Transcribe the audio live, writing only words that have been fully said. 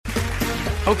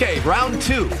Okay, round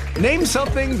two. Name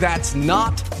something that's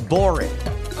not boring.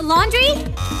 A laundry?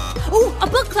 Ooh, a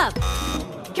book club.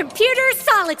 Computer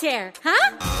solitaire,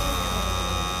 huh?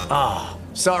 Ah,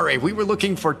 sorry, we were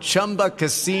looking for Chumba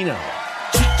Casino.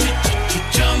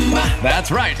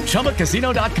 That's right,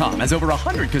 ChumbaCasino.com has over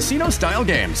 100 casino-style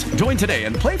games. Join today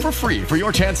and play for free for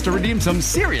your chance to redeem some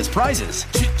serious prizes.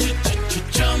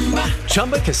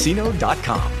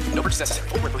 ChumbaCasino.com. No purchase necessary.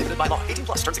 Void where prohibited by law. 18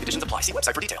 plus terms and conditions apply. See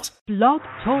website for details. Blog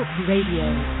Talk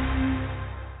Radio.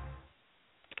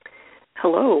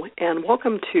 Hello, and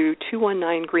welcome to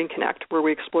 219 Green Connect, where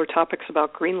we explore topics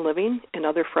about green living and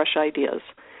other fresh ideas.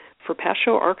 For past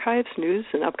show archives, news,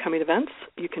 and upcoming events,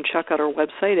 you can check out our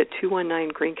website at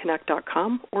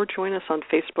 219greenconnect.com or join us on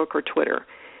Facebook or Twitter.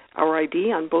 Our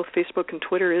ID on both Facebook and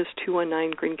Twitter is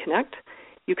 219 Green Connect.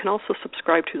 You can also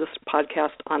subscribe to this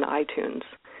podcast on iTunes.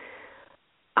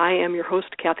 I am your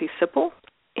host, Kathy Sipple,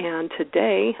 and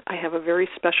today I have a very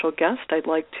special guest I'd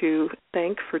like to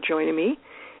thank for joining me.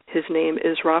 His name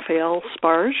is Raphael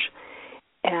Sbarge,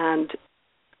 and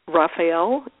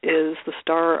Raphael is the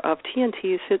star of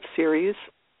TNT's hit series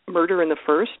Murder in the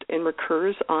First and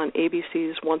recurs on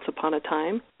ABC's Once Upon a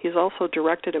Time. He's also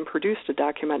directed and produced a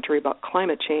documentary about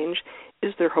climate change,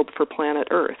 Is There Hope for Planet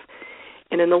Earth?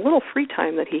 And in the little free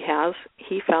time that he has,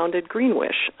 he founded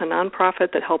GreenWish, a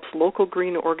nonprofit that helps local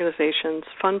green organizations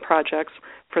fund projects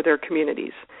for their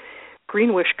communities.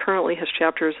 GreenWish currently has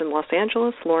chapters in Los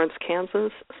Angeles, Lawrence,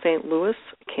 Kansas, St. Louis,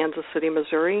 Kansas City,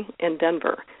 Missouri, and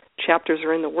Denver. Chapters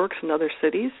are in the works in other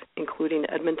cities, including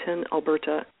Edmonton,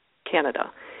 Alberta,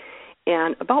 Canada.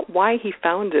 And about why he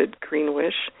founded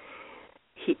GreenWish,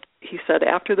 he said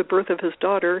after the birth of his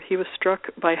daughter, he was struck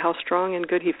by how strong and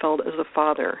good he felt as a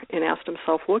father and asked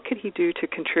himself what could he do to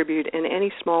contribute in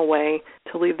any small way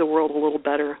to leave the world a little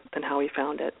better than how he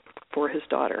found it for his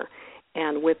daughter.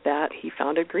 And with that, he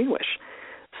founded GreenWish.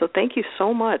 So thank you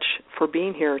so much for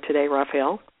being here today,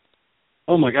 Raphael.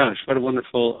 Oh, my gosh, what a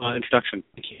wonderful introduction.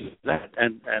 Thank you for that,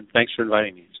 and thanks for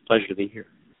inviting me. It's a pleasure to be here.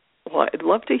 Well, I'd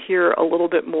love to hear a little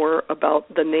bit more about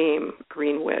the name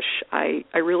GreenWish. I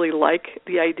really like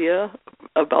the idea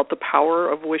about the power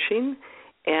of wishing.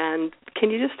 And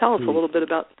can you just tell us a little bit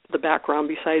about the background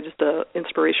besides the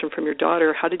inspiration from your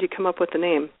daughter? How did you come up with the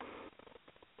name?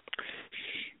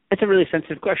 That's a really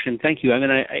sensitive question. Thank you. I mean,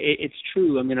 it's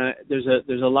true. I mean, there's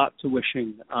a lot to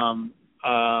wishing, and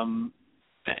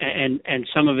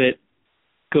some of it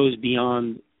goes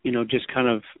beyond, just kind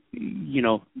of,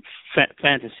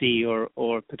 fantasy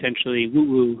or potentially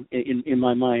woo-woo in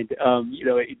my mind.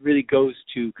 It really goes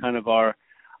to kind of our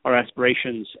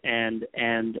aspirations and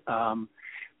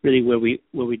really where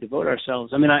we devote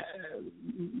ourselves. I mean,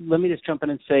 let me just jump in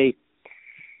and say,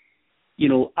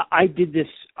 I did this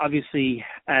obviously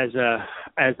as a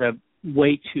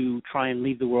way to try and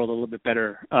leave the world a little bit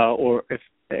better, or if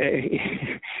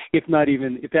not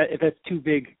even if that's too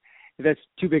big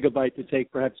a bite to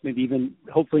take, perhaps maybe even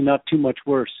hopefully not too much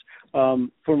worse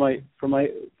for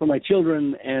my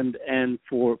children and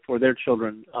for their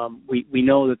children. We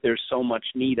know that there's so much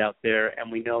need out there,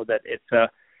 and we know that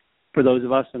it's for those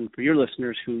of us and for your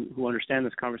listeners who understand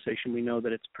this conversation, we know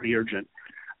that it's pretty urgent.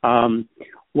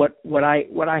 What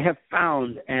I have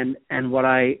found and what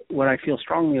I feel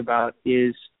strongly about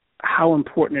is how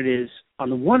important it is, on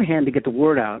the one hand, to get the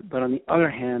word out, but on the other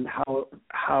hand,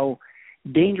 how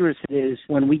dangerous it is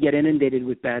when we get inundated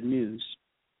with bad news.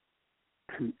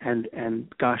 And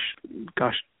gosh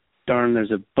darn,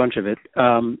 there's a bunch of it,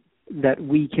 that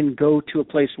we can go to a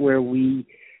place where we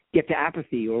get to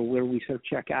apathy, or where we sort of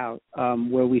check out,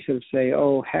 where we sort of say,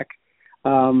 oh heck,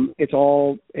 it's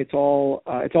all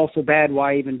so bad,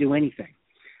 why even do anything?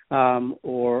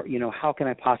 Or how can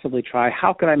I possibly try?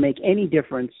 How can I make any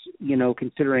difference,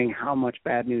 considering how much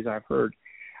bad news I've heard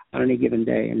on any given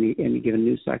day, any given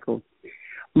news cycle?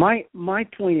 My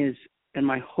point is, and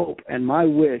my hope and my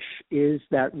wish is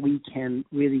that we can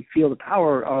really feel the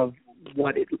power of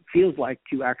what it feels like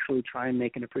to actually try and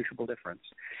make an appreciable difference.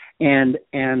 And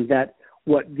that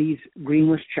what these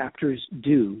GreenWish chapters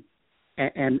do,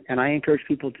 and I encourage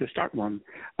people to start one.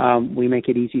 We make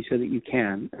it easy so that you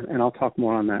can, and I'll talk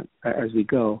more on that as we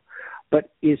go,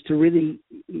 but is to really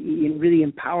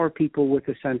empower people with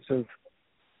a sense of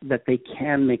that they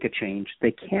can make a change, they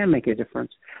can make a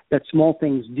difference, that small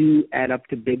things do add up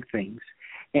to big things,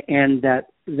 and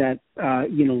that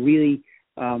really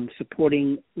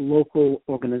supporting local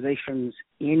organizations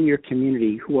in your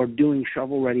community who are doing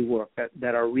shovel-ready work,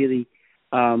 that are really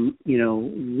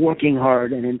working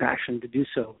hard and impassioned to do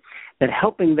so, that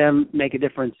helping them make a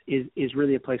difference is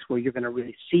really a place where you're going to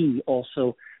really see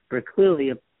also very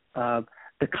clearly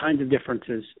the kinds of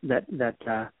differences that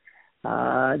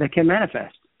can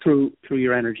manifest. through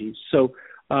your energies. So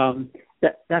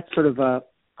that's sort of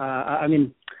I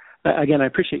mean, again, I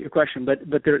appreciate your question, but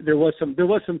there was some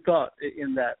thought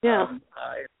in that.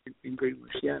 In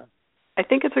Greenwish, yeah. I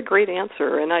think it's a great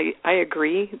answer, and I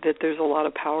agree that there's a lot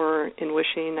of power in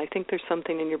wishing. I think there's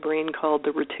something in your brain called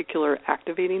the reticular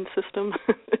activating system.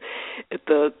 At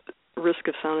the risk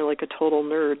of sounding like a total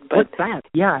nerd, but what's that?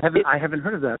 Yeah, I haven't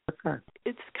heard of that. What's that?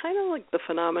 It's kind of like the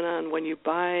phenomenon when you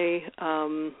buy,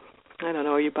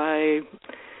 you buy,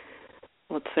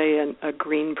 let's say, a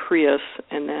green Prius,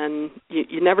 and then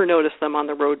you never noticed them on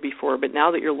the road before, but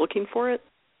now that you're looking for it,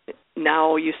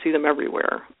 now you see them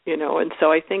everywhere, and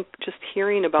so I think just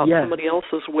hearing about somebody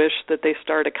else's wish that they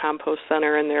start a compost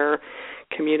center in their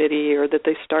community, or that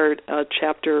they start a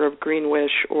chapter of Green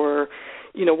Wish, or,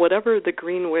 whatever the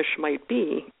Green Wish might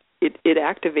be, it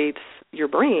activates your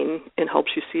brain and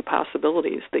helps you see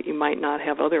possibilities that you might not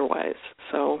have otherwise.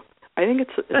 So I think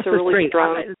it's a really great.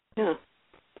 strong,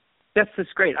 That's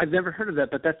great. I've never heard of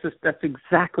that, but that's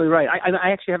exactly right.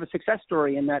 I actually have a success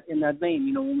story in that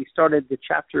vein. When we started the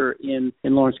chapter in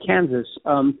Lawrence, Kansas,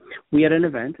 we had an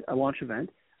event, a launch event,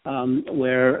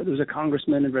 where there was a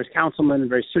congressman and various councilmen and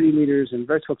various city leaders and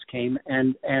various folks came,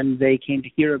 and they came to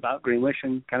hear about Greenwish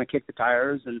and kind of kick the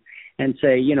tires and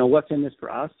say, what's in this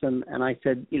for us? And I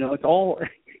said, it's all,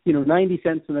 90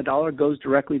 cents on the dollar goes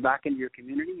directly back into your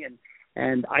community,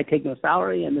 and I take no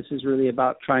salary, and this is really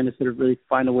about trying to sort of really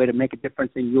find a way to make a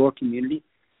difference in your community.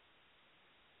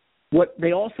 What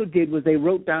they also did was they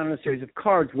wrote down on a series of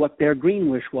cards what their Green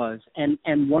Wish was, and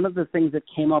one of the things that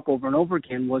came up over and over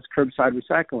again was curbside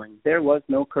recycling. There was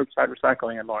no curbside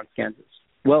recycling in Lawrence, Kansas.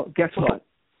 Well, guess what?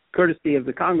 Courtesy of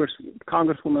the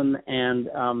congresswoman and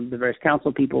the various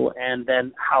council people, and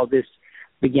then how this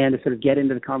began to sort of get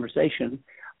into the conversation,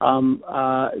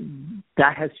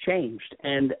 that has changed,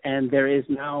 and there is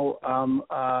now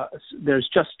there's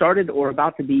just started or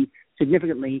about to be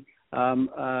significantly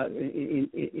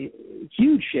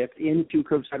huge shift into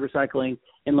curbside recycling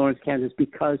in Lawrence, Kansas,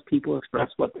 because people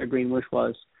expressed what their Green Wish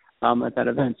was at that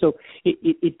event. So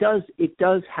it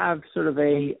does have sort of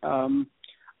a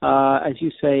as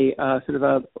you say, sort of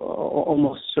a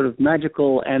almost sort of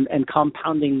magical and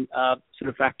compounding sort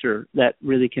of factor that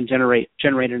really can generate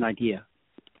an idea.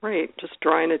 Right, just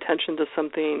drawing attention to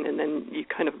something, and then you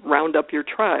kind of round up your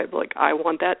tribe, like, I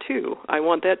want that too,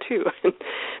 and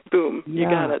boom, you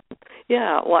got it.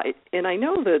 Yeah, well, and I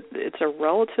know that it's a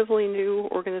relatively new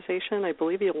organization. I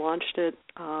believe you launched it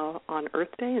on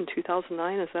Earth Day in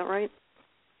 2009, is that right?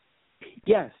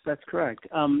 Yes, that's correct.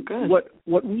 Good.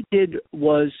 What we did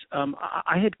was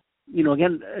I had,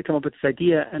 again, come up with this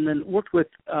idea and then worked with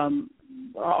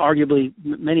arguably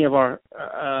many of our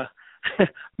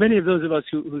many of those of us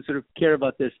who sort of care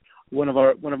about this. One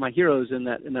of my heroes in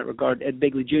that regard, Ed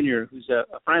Begley Jr., who's a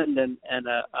friend and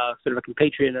a sort of a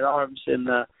compatriot in arms in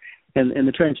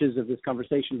the trenches of this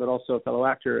conversation, but also a fellow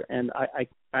actor. And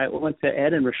I went to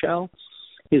Ed and Rochelle,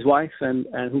 his wife, and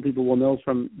who people will know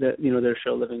from their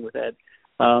show Living with Ed.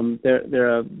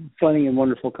 They're a funny and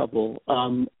wonderful couple,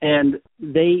 and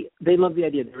they loved the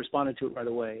idea. They responded to it right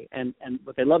away, and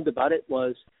what they loved about it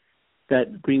was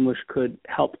that Greenwish could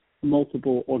help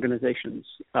multiple organizations,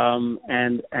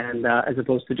 and as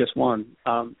opposed to just one,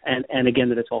 and again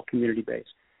that it's all community based.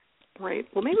 Right.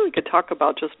 Well, maybe we could talk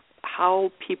about just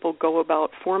how people go about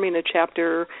forming a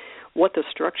chapter, what the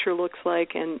structure looks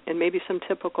like, and maybe some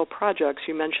typical projects.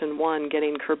 You mentioned one,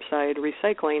 getting curbside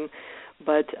recycling,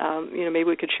 but maybe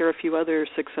we could share a few other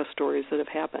success stories that have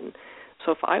happened.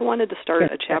 So if I wanted to start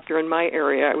a chapter in my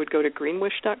area, I would go to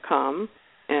greenwish.com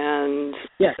and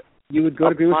you would go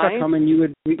to greenwish.com and you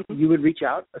would reach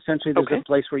out. Essentially, there's a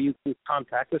place where you can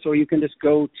contact us, or you can just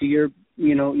go to your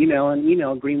email and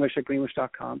email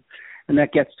greenwish@greenwish.com, and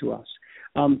that gets to us.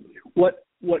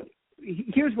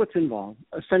 Here's what's involved.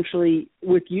 Essentially,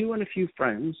 with you and a few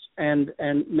friends and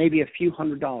maybe a few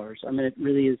 $100s. I mean, it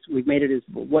really is. We've made it as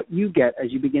what you get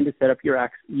as you begin to set up your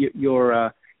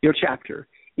chapter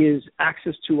is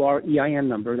access to our EIN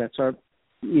number. That's our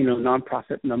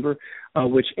nonprofit number,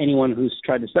 which anyone who's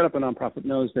tried to set up a nonprofit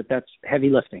knows that's heavy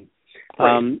lifting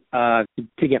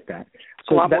to get that.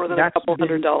 So a lot more than a couple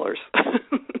 $100.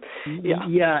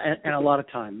 And a lot of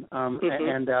time,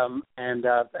 and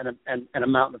a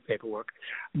mountain of paperwork.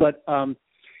 But so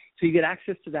you get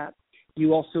access to that.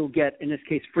 You also get, in this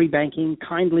case, free banking,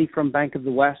 kindly from Bank of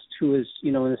the West, who is,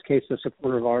 in this case, a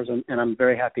supporter of ours, and I'm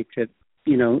very happy to,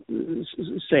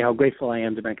 say how grateful I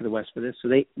am to Bank of the West for this. So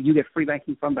you get free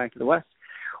banking from Bank of the West.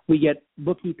 We get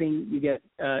bookkeeping. You get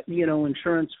E&O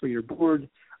insurance for your board.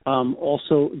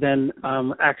 Also, then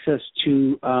access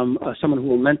to someone who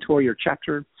will mentor your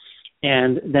chapter.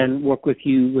 and then work with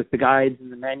you with the guides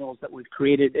and the manuals that we've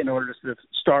created in order to sort of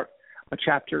start a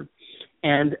chapter,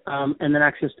 and then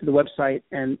access to the website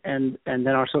and then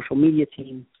our social media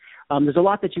team. There's a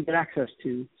lot that you get access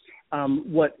to.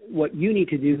 What you need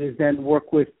to do is then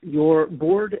work with your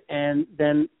board and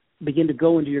then begin to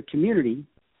go into your community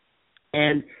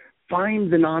and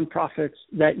find the nonprofits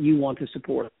that you want to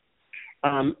support.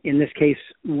 In this case,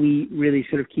 we really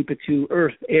sort of keep it to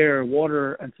earth, air,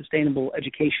 water, and sustainable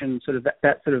education, sort of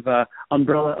that sort of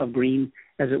umbrella of green,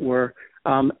 as it were.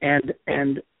 And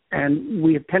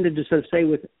we have tended to sort of say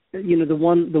with, the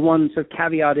one sort of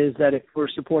caveat is that if we're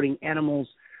supporting animals,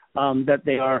 that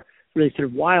they are really sort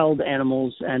of wild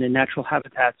animals and in natural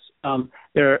habitats,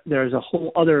 there's a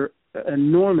whole other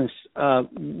enormous,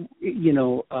 arena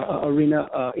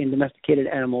in domesticated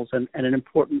animals and an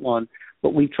important one.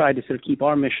 But we've tried to sort of keep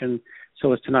our mission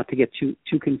so as to not to get too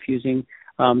confusing,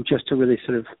 just to really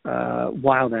sort of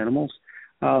wild animals.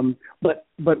 But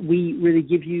we really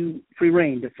give you free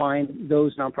rein to find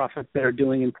those nonprofits that are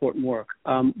doing important work.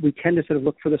 We tend to sort of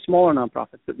look for the smaller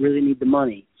nonprofits that really need the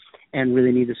money and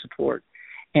really need the support.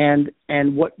 And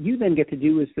what you then get to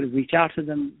do is sort of reach out to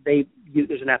them.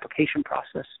 There's an application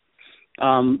process.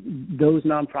 Those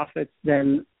nonprofits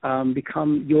then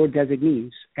become your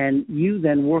designees, and you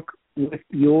then work with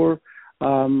your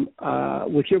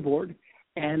board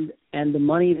and the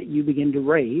money that you begin to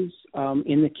raise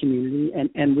in the community.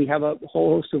 And we have a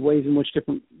whole host of ways in which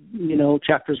different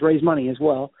chapters raise money as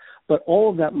well. But all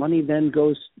of that money then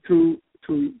goes through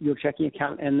your checking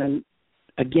account and then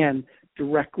again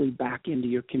directly back into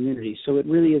your community. So it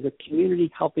really is a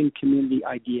community helping community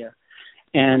idea.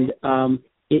 And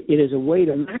it is a way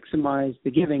to maximize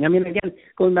the giving. I mean, again,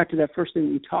 going back to that first thing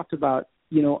that you talked about,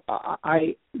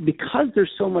 because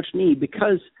there's so much need,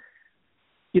 because,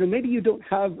 maybe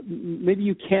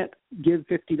you can't give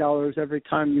 $50 every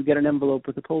time you get an envelope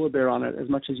with a polar bear on it as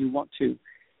much as you want to.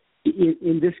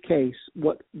 In this case,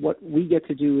 what we get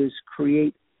to do is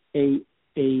create a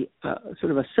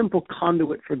sort of a simple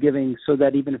conduit for giving, so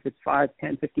that even if it's $5,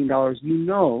 $10,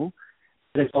 $15,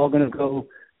 that it's all going to go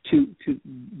to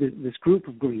this group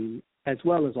of green, as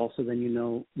well as also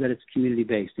then that it's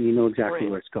community-based and exactly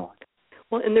where it's going.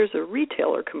 Well, and there's a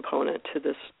retailer component to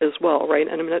this as well, right?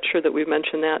 And I'm not sure that we've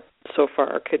mentioned that so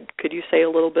far. Could you say a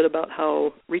little bit about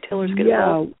how retailers get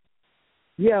involved?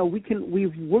 Yeah,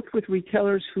 we've worked with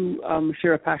retailers who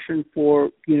share a passion for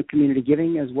community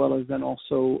giving, as well as then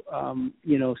also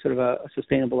sort of a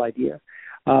sustainable idea.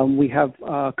 We have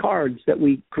cards that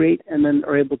we create and then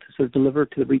are able to sort of deliver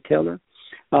to the retailer.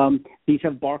 These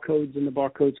have barcodes, and the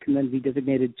barcodes can then be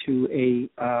designated to an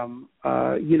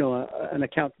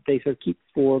account that they sort of keep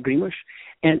for Greenwish,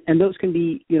 and those can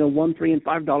be $1, $3, and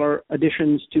 $5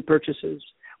 additions to purchases.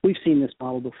 We've seen this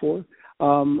model before,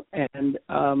 and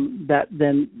that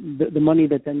then the money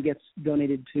that then gets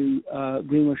donated to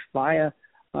Greenwish via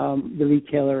the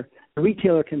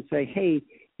retailer can say, hey,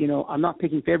 I'm not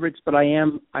picking favorites, but I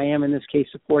am in this case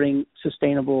supporting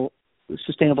sustainable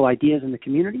ideas in the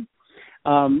community.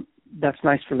 That's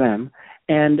nice for them,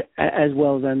 and as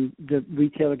well then the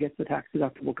retailer gets the tax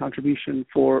deductible contribution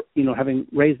for having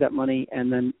raised that money and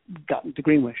then gotten to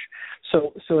Greenwish.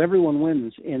 So everyone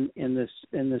wins in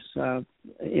this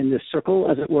circle,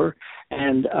 as it were.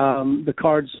 And the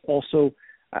cards also,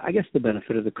 I guess the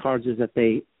benefit of the cards is that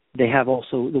they have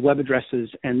also the web addresses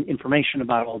and information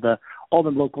about all the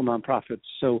local nonprofits.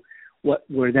 So what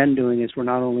we're then doing is we're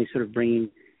not only sort of bringing,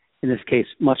 in this case,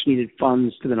 much needed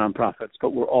funds to the nonprofits,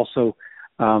 but we're also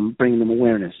bringing them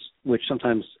awareness, which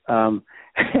sometimes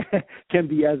can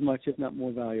be as much, if not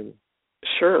more valuable.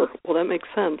 Sure. Well, that makes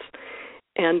sense.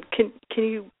 And can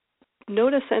you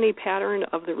notice any pattern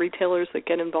of the retailers that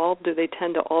get involved? Do they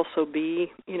tend to also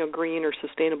be, green or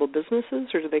sustainable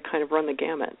businesses, or do they kind of run the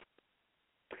gamut?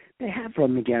 They have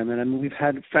run the gamut. I mean, we've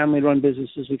had family-run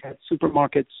businesses. We've had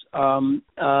supermarkets.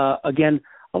 Again,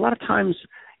 a lot of times,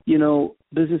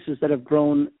 businesses that have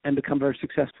grown and become very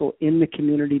successful in the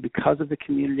community because of the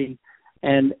community,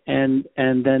 and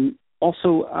then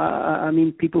also,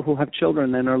 people who have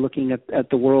children and are looking at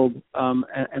the world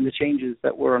and the changes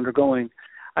that we're undergoing.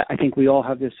 I think we all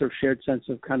have this sort of shared sense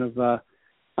of kind of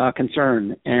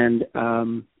concern and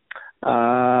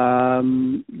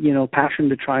passion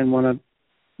to try and want to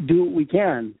do what we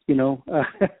can.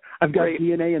 I've got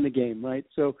DNA in the game, right?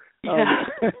 So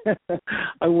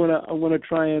I want to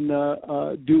try and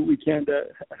do what we can to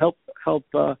help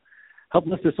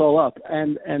lift this all up.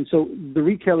 And so the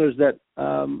retailers that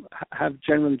have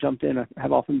generally jumped in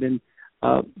have often been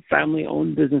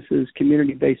family-owned businesses,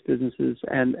 community-based businesses,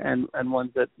 and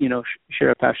ones that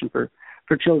share a passion for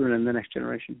children and the next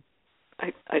generation.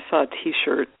 I saw a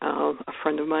T-shirt a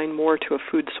friend of mine wore to a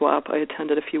food swap I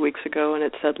attended a few weeks ago, and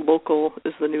it said "Local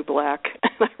is the new black."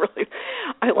 And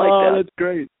I like that. Oh, that's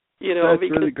great. That's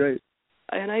really great.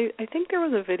 And I think there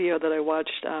was a video that I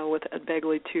watched with Ed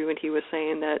Begley too, and he was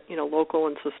saying that local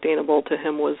and sustainable to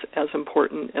him was as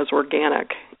important as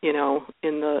organic, in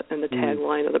the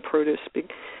tagline of the produce,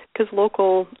 because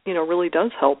local really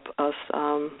does help us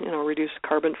reduce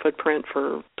carbon footprint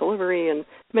for delivery and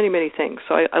many things.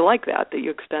 So I like that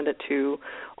you extend it to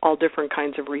all different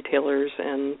kinds of retailers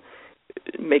and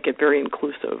make it very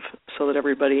inclusive so that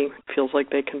everybody feels like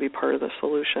they can be part of the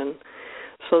solution.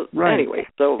 So anyway,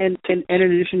 in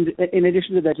addition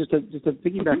to that, just to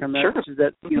piggyback on that, sure. Which is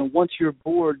that once your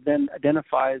board then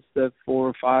identifies the 4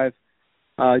 or 5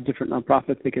 different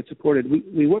nonprofits that get supported,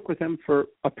 we work with them for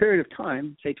a period of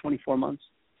time, say 24 months,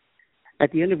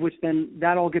 at the end of which then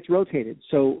that all gets rotated.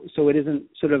 So it isn't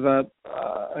sort of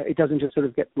it doesn't just sort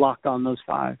of get locked on those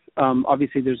 5.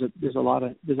 Obviously, there's a lot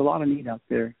of need out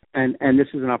there, and this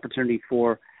is an opportunity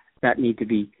for that need to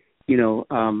be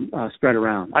spread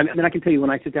around. I mean, I can tell you when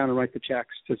I sit down and write the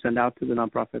checks to send out to the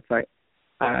nonprofits, I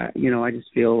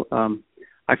just feel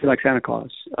I feel like Santa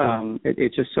Claus.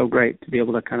 It's just so great to be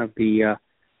able to kind of be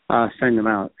sending them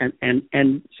out.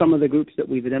 And some of the groups that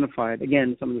we've identified,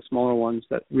 again, some of the smaller ones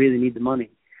that really need the money,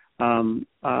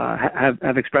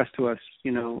 have expressed to us,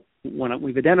 when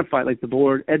we've identified, like the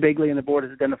board, Ed Begley and the board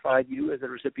has identified you as a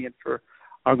recipient for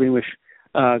our Greenwish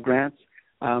grants.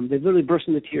 They've literally burst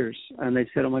into tears, and they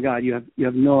said, "Oh my God, you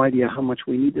have no idea how much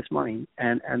we need this money,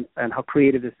 and how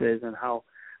creative this is, and how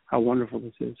wonderful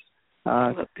this is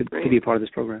to be a part of this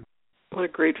program." What a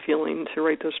great feeling to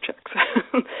write those checks.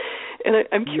 And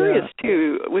I'm curious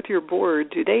too, with your board,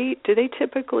 do they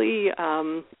typically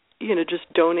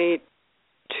just donate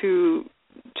to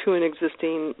an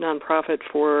existing nonprofit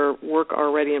for work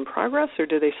already in progress, or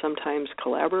do they sometimes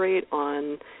collaborate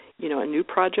on a new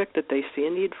project that they see a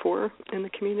need for in the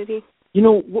community?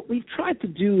 What we've tried to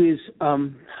do is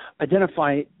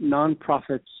identify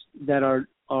nonprofits that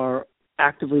are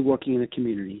actively working in the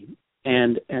community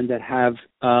and that have,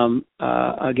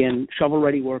 again,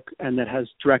 shovel-ready work and that has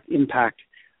direct impact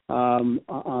on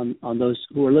those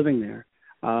who are living there.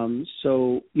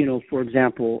 So, for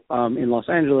example, in Los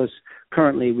Angeles,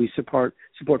 currently we support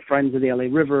Friends of the LA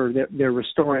River. They're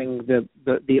restoring the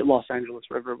Los Angeles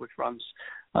River, which runs,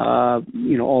 all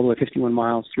the way 51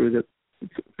 miles through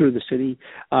the city.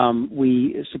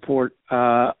 We support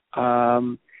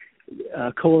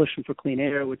Coalition for Clean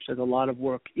Air, which does a lot of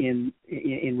work in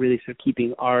really sort of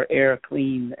keeping our air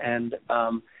clean and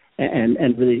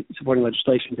really supporting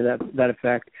legislation to that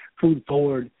effect. Food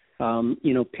Forward,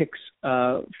 picks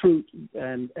fruit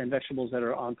and vegetables that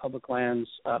are on public lands.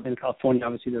 In California,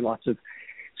 obviously, there are lots of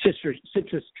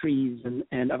citrus trees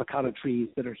and avocado trees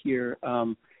that are here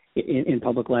in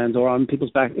public lands or on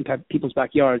people's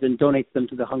backyards, and donates them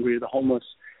to the hungry or the homeless.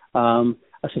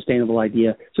 A sustainable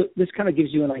idea. So this kind of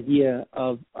gives you an idea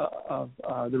of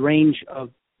the range of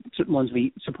certain ones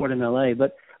we support in LA,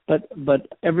 but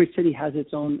every city has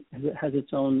its own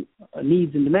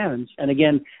needs and demands, and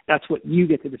again, that's what you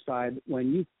get to decide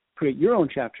when you create your own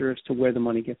chapter as to where the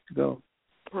money gets to go.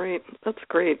 Right, that's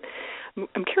great.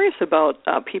 I'm curious about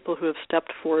people who have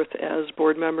stepped forth as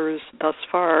board members thus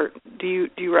far. Do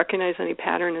you recognize any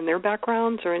pattern in their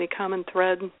backgrounds or any common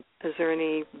thread? Is there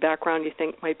any background you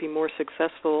think might be more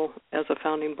successful as a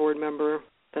founding board member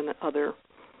than the other?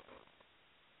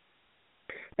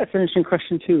 That's an interesting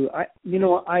question too.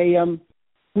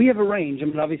 We have a range. I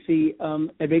mean, obviously,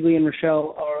 Ed Begley and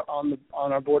Rochelle are on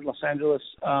our board in Los Angeles.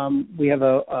 We have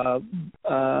a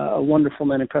wonderful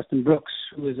man in Preston Brooks,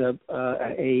 who is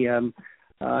an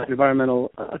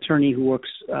environmental attorney who works,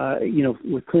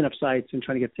 with cleanup sites and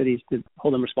trying to get cities to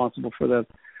hold them responsible for the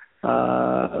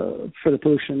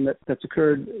pollution that's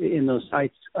occurred in those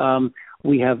sites.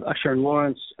 We have Sharon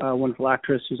Lawrence, a wonderful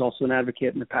actress who's also an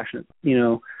advocate and a passionate,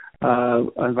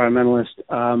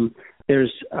 environmentalist.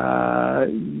 There's,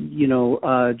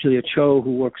 Julia Cho,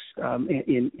 who works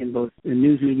in both in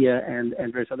news media and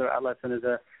various other outlets, and is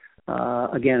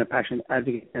again a passionate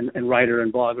advocate and writer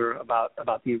and blogger about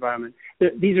the environment.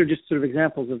 These are just sort of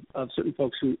examples of certain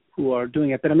folks who are doing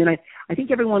it. But I mean, I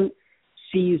think everyone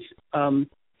sees.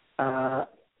 I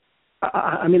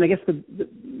guess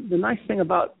the nice thing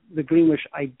about the Greenwish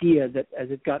idea, that as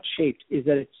it got shaped, is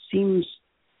that it seems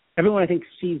everyone, I think,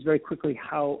 sees very quickly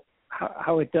how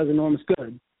it does enormous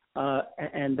good,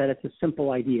 and that it's a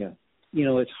simple idea.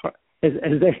 It's hard, as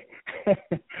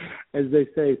they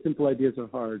say, simple ideas are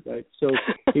hard, right? So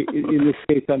in this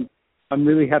case, I'm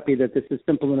really happy that this is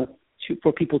simple enough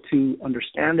for people to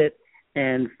understand it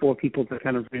and for people to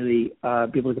kind of really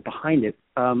be able to get behind it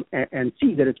and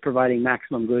see that it's providing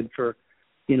maximum good for,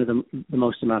 the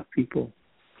most amount of people.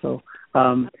 So,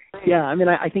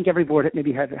 I think every board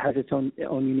maybe has its own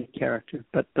unique character,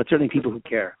 but certainly people who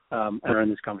care are in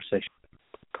this conversation.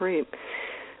 Great.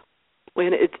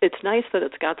 And it's nice that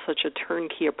it's got such a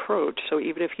turnkey approach. So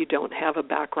even if you don't have a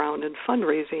background in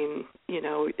fundraising,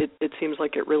 it seems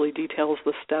like it really details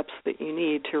the steps that you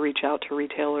need to reach out to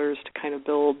retailers to kind of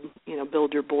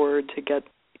build your board to get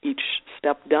each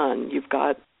step done. You've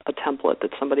got a template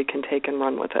that somebody can take and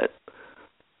run with it.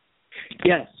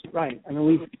 Yes, right. I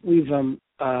mean, we've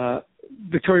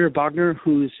Victoria Bogner,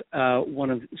 who's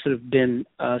been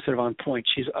on point.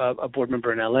 She's a board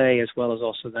member in LA as well as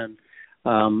also then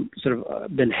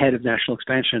been head of national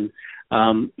expansion.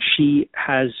 She's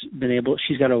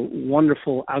got a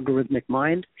wonderful algorithmic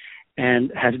mind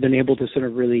and has been able to sort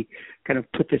of really kind of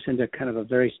put this into kind of a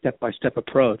very step-by-step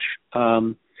approach.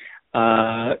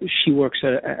 She works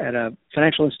at a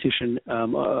financial institution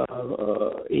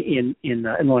in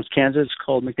Lawrence, Kansas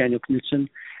called McDaniel Knudsen,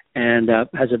 and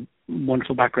has a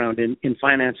wonderful background in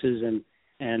finances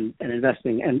and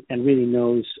investing, and really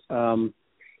knows how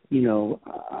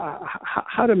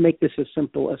to make this as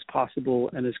simple as possible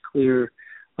and as clear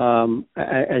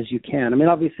as you can. I mean,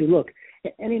 obviously, look,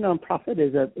 any nonprofit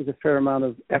is a fair amount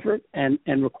of effort and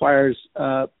requires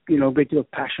a great deal of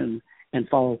passion and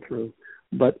follow through.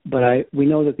 But we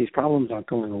know that these problems aren't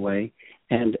going away,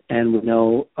 and we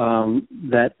know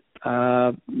that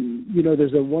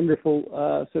there's a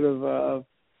wonderful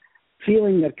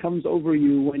feeling that comes over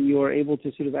you when you're able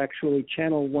to sort of actually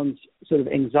channel one's sort of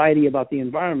anxiety about the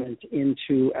environment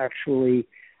into actually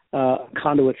a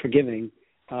conduit for giving.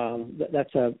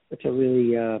 That's a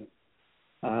really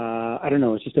I don't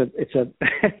know. It's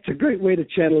a great way to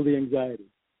channel the anxiety.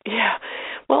 Yeah.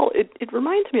 Well, it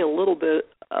reminds me a little bit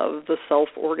of the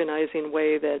self-organizing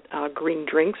way that green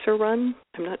drinks are run.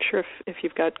 I'm not sure if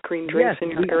you've got green drinks in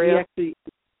your area.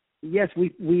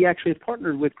 We actually have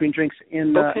partnered with Green Drinks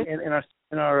in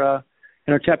our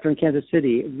chapter in Kansas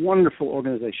City. Wonderful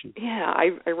organization. Yeah,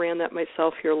 I ran that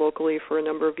myself here locally for a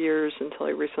number of years until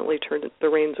I recently turned the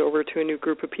reins over to a new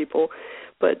group of people.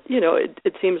 But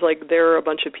it seems like there are a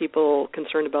bunch of people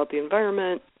concerned about the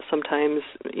environment. Sometimes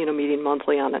meeting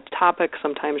monthly on a topic.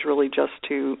 Sometimes really just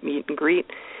to meet and greet.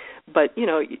 But,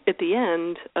 at the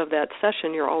end of that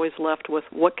session, you're always left with,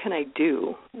 what can I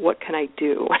do? What can I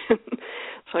do?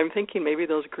 So I'm thinking maybe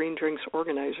those Green Drinks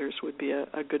organizers would be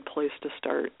a good place to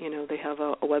start. They have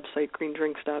a website,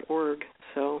 greendrinks.org.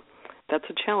 So that's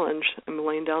a challenge. I'm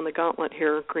laying down the gauntlet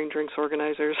here, Green Drinks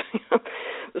organizers.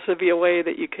 This would be a way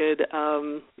that you could,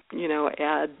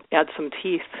 add some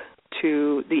teeth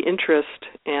to the interest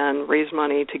and raise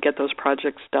money to get those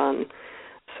projects done.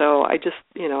 So I just,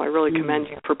 I really commend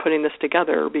you for putting this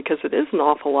together, because it is an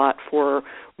awful lot for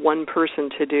one person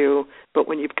to do. But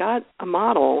when you've got a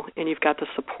model and you've got the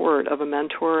support of a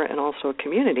mentor and also a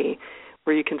community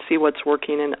where you can see what's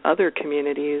working in other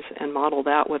communities and model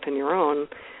that within your own,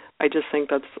 I just think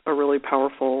that's a really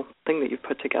powerful thing that you've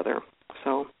put together.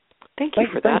 So thank you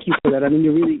for that. Thank you for that. I mean,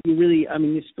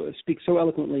 you speak so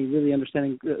eloquently, really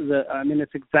understanding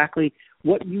it's exactly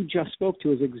what you just spoke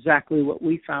to is exactly what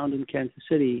we found in Kansas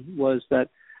City, was that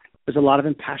there's a lot of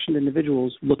impassioned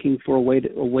individuals looking for a way to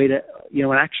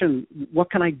an action.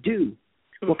 What can I do?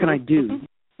 What can I do?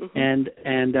 Mm-hmm.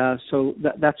 And so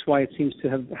that's why it seems to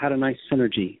have had a nice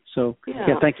synergy. So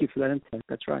thank you for that insight.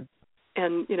 That's right.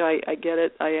 And, I get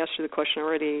it. I asked you the question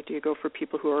already. Do you go for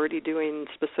people who are already doing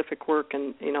specific work?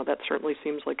 And, that certainly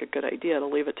seems like a good idea to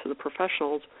leave it to the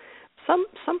professionals.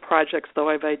 Some projects, though,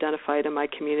 I've identified in my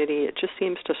community, it just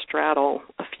seems to straddle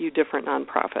a few different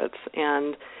nonprofits.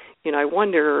 And, I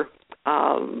wonder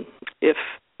if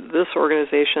this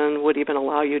organization would even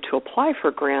allow you to apply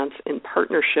for grants in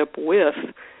partnership with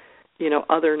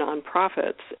other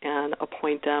nonprofits and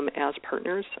appoint them as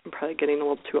partners. I'm probably getting a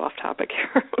little too off topic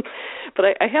here, but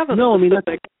I have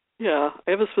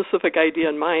a specific idea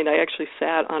in mind. I actually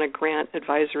sat on a grant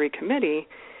advisory committee,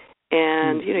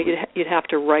 and you'd have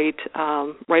to write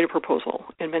a proposal,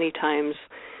 and many times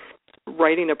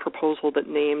writing a proposal that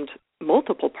named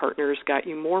multiple partners got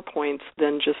you more points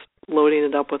than just loading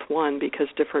it up with one, because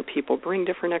different people bring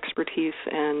different expertise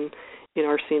and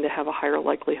are seen to have a higher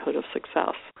likelihood of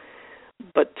success.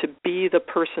 But to be the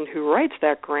person who writes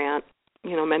that grant,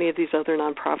 many of these other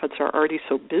nonprofits are already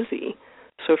so busy.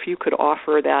 So if you could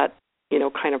offer that,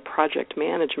 kind of project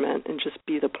management and just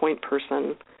be the point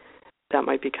person, that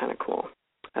might be kind of cool.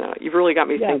 I don't know. You've really got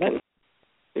me thinking.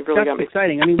 That's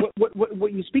exciting. I mean,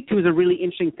 what you speak to is a really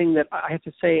interesting thing that I have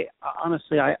to say,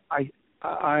 honestly, I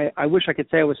I wish I could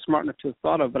say I was smart enough to have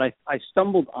thought of, but I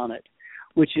stumbled on it,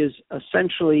 which is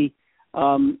essentially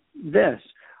this.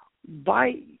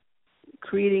 By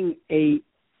creating an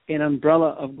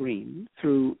umbrella of green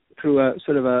through a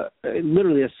sort of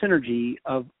literally a synergy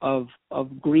of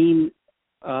green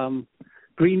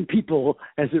green people,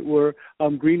 as it were,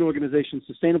 green organizations,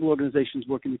 sustainable organizations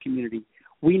work in the community.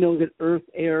 We know that earth,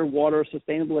 air, water,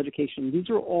 sustainable education, these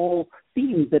are all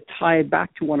themes that tie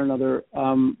back to one another,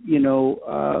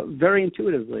 very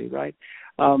intuitively, right?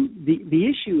 The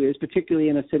issue is, particularly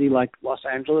in a city like Los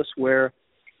Angeles, where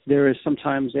there is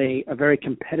sometimes a very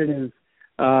competitive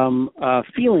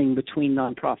feeling between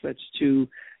nonprofits to,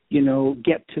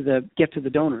 get to the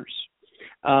donors.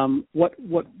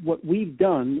 What we've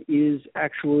done is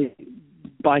actually,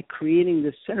 by creating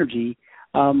this synergy,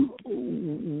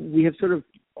 we have sort of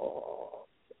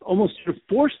almost sort of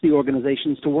forced the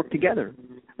organizations to work together,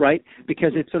 right?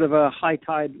 Because it's sort of a high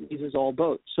tide raises all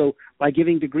boats. So by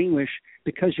giving to Greenwish,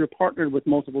 because you're partnered with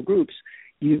multiple groups,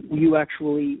 you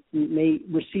actually may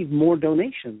receive more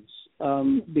donations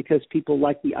because people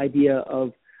like the idea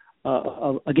of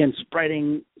again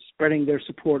spreading their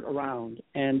support around.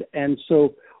 And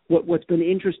so what's been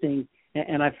interesting,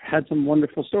 and I've had some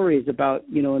wonderful stories about,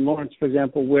 in Lawrence, for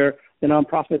example, where the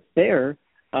nonprofits there,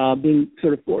 being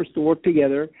sort of forced to work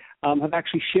together, have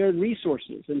actually shared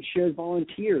resources and shared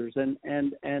volunteers and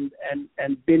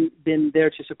been there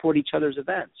to support each other's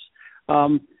events.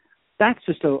 That's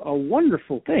just a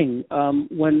wonderful thing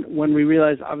when we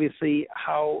realize, obviously,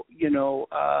 how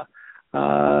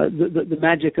the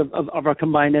magic of our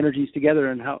combined energies together,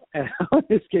 and how in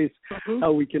this case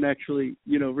how we can actually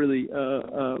really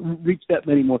reach that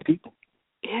many more people.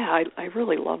 Yeah, I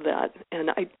really love that, and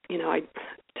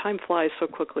time flies so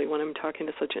quickly when I'm talking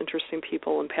to such interesting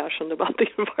people and passionate about the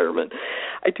environment.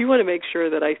 I do want to make sure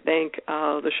that I thank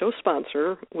the show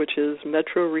sponsor, which is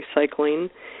Metro Recycling.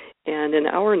 And in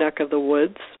our neck of the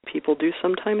woods, people do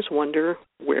sometimes wonder,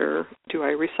 where do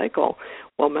I recycle?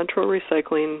 Well, Metro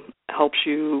Recycling helps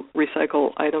you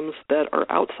recycle items that are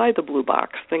outside the blue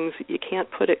box, things that you can't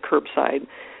put at curbside,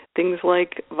 things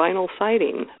like vinyl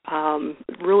siding,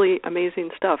 really amazing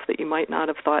stuff that you might not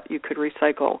have thought you could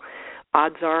recycle.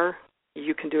 Odds are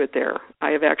you can do it there.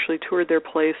 I have actually toured their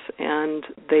place, and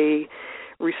they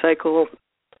recycle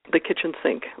the kitchen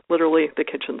sink, literally the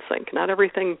kitchen sink. Not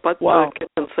everything but the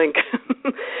kitchen sink,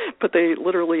 but they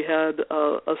literally had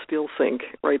a steel sink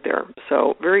right there.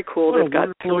 So very cool. They've got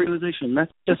a organization.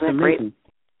 That's just amazing. Great?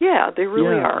 Yeah, they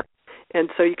really are. And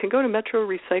so you can go to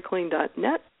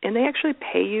metrorecycling.net, and they actually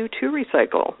pay you to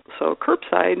recycle. So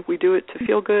curbside, we do it to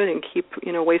feel good and keep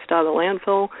waste out of the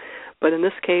landfill. But in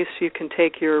this case, you can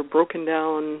take your broken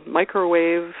down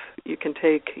microwave, you can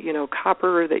take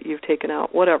copper that you've taken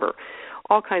out, whatever.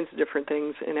 All kinds of different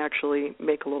things, and actually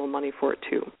make a little money for it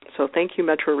too. So thank you,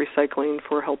 Metro Recycling,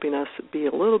 for helping us be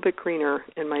a little bit greener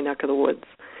in my neck of the woods.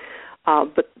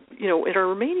 But in our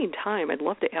remaining time, I'd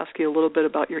love to ask you a little bit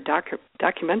about your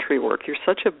documentary work. You're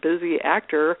such a busy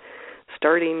actor,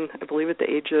 starting, I believe, at the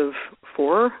age of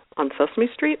 4 on Sesame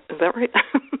Street. Is that right?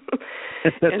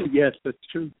 Yes, that's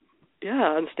true.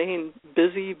 Yeah, and staying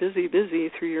busy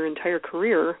through your entire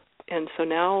career. And so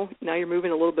now you're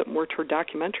moving a little bit more toward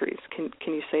documentaries. Can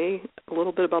you say a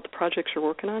little bit about the projects you're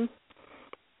working on?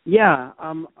 Yeah.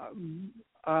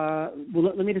 Well,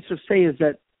 let me just sort of say is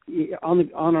that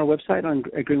on our website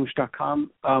at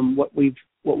greenwish.com, what we've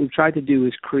tried to do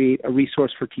is create a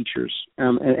resource for teachers,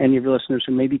 and any of your listeners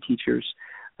who may be teachers,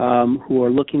 who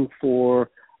are looking for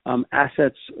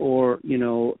assets or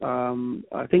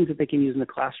things that they can use in the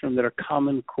classroom that are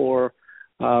Common Core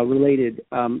related,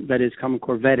 that is Common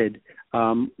Core vetted.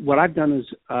 What I've done is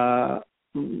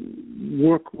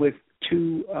work with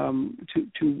two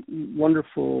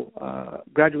wonderful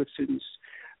graduate students,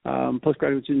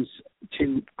 postgraduate students,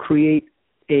 to create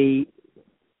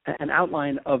an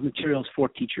outline of materials for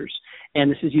teachers,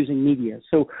 and this is using media.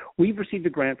 So we've received a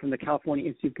grant from the California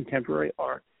Institute of Contemporary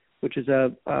Art, which is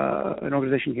an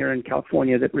organization here in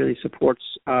California that really supports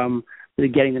really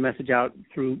getting the message out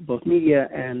through both media,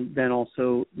 and then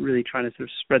also really trying to sort of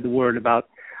spread the word about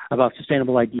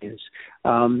sustainable ideas.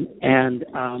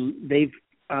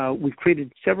 We've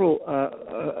created several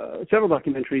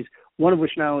documentaries. One of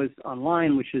which now is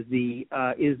online, which is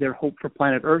Is There Hope for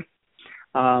Planet Earth,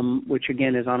 which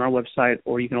again is on our website,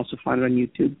 or you can also find it on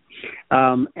YouTube.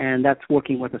 And that's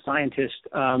working with a scientist,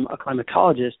 a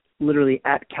climatologist, literally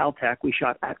at Caltech. We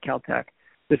shot at Caltech,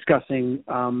 discussing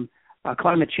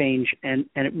climate change, and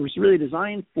it was really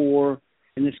designed for,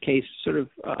 in this case, sort of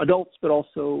adults, but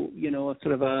also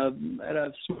sort of at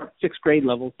a smart 6th grade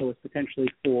level. So it's potentially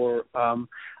for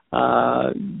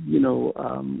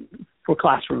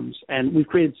classrooms. And we've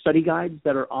created study guides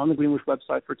that are on the Greenwish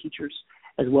website for teachers,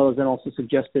 as well as then also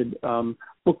suggested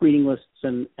book reading lists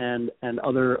and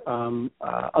other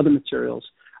materials.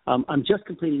 I'm just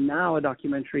completing now a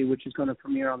documentary which is going to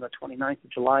premiere on the 29th of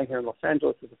July here in Los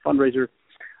Angeles as a fundraiser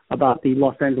about the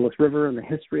Los Angeles River and the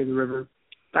history of the river.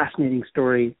 Fascinating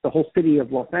story. The whole city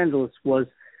of Los Angeles was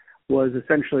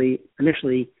essentially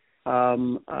initially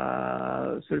sort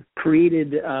of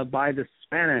created by the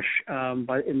Spanish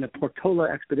in the Portola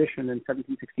expedition in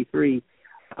 1763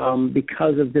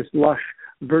 because of this lush,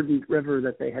 verdant river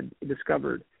that they had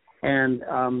discovered. And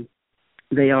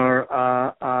they are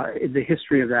the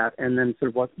history of that, and then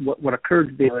sort of what occurred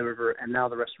to the LA River, and now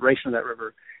the restoration of that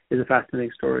river is a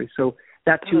fascinating story. So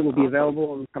that too will be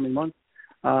available in the coming months.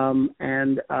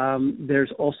 And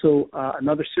there's also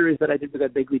another series that I did with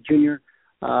Ed Begley Jr.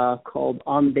 Called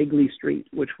On Begley Street,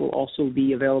 which will also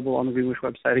be available on the Greenwish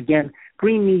website. Again,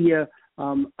 green media,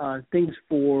 things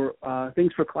for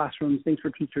classrooms, things for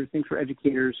teachers, things for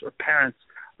educators or parents.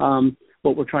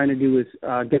 What we're trying to do is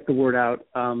get the word out,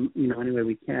 any way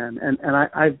we can. And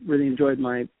I've really enjoyed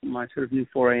my sort of new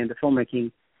foray into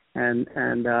filmmaking, and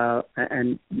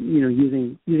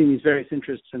using these various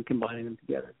interests and combining them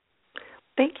together.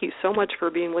 Thank you so much for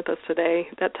being with us today.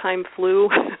 That time flew.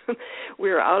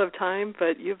 We're out of time,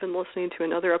 but you've been listening to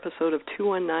another episode of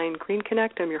 219 Green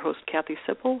Connect. I'm your host, Kathy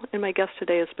Sipple, and my guest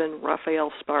today has been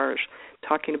Raphael Sbarge,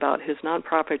 talking about his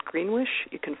nonprofit Greenwish.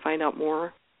 You can find out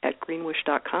more at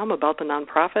greenwish.com about the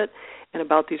nonprofit and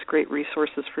about these great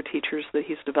resources for teachers that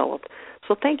he's developed.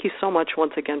 So thank you so much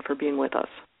once again for being with us.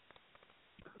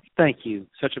 Thank you.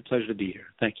 Such a pleasure to be here.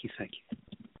 Thank you.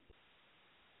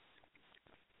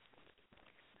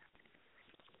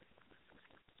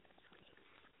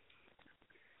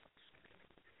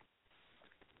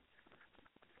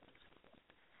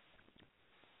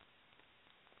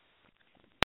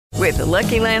 With the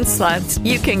Lucky Land Slots,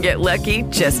 you can get lucky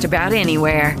just about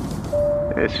anywhere.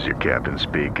 This is your captain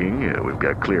speaking. We've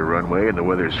got clear runway and the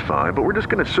weather's fine, but we're just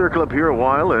going to circle up here a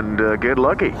while and get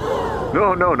lucky.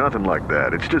 No, nothing like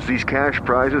that. It's just these cash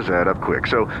prizes add up quick.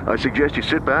 So I suggest you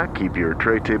sit back, keep your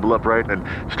tray table upright, and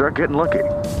start getting lucky.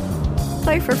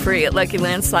 Play for free at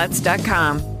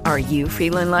LuckyLandSlots.com. Are you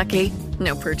feeling lucky?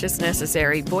 No purchase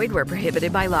necessary. Void where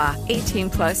prohibited by law.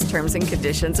 18+ terms and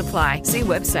conditions apply. See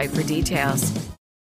website for details.